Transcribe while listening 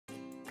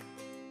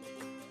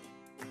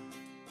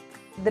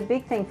The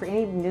big thing for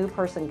any new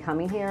person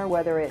coming here,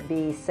 whether it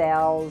be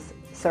sales,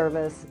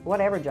 service,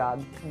 whatever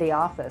job, the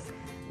office,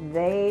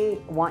 they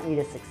want you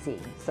to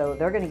succeed. So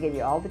they're going to give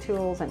you all the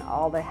tools and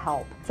all the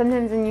help.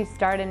 Sometimes when you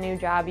start a new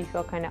job, you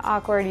feel kind of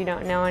awkward, you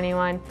don't know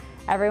anyone.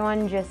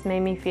 Everyone just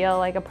made me feel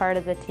like a part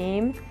of the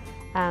team.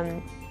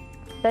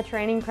 The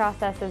training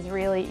process is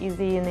really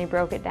easy and they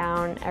broke it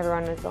down.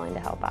 Everyone was willing to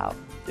help out.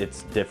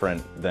 It's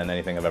different than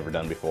anything I've ever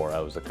done before. I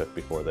was a cook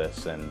before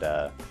this, and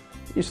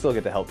you still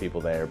get to help people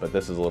there, but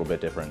this is a little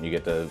bit different. You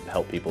get to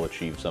help people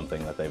achieve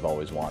something that they've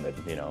always wanted.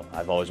 You know,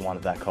 I've always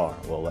wanted that car.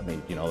 Well, let me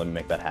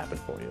make that happen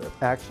for you.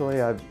 Actually,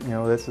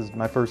 this is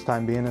my first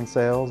time being in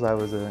sales. I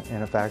was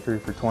in a factory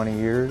for 20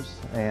 years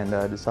and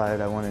decided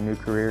I want a new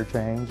career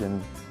change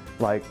and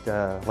liked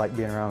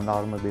being around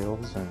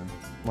automobiles and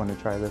wanted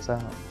to try this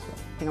out. So.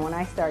 You know, when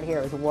I started here,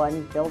 it was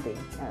one building,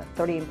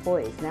 30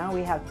 employees. Now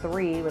we have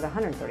 3 with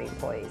 130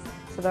 employees.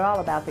 So they're all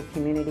about the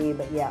community,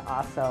 but yet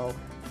also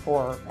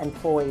for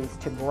employees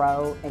to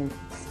grow and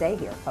stay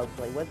here,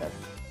 hopefully, with us.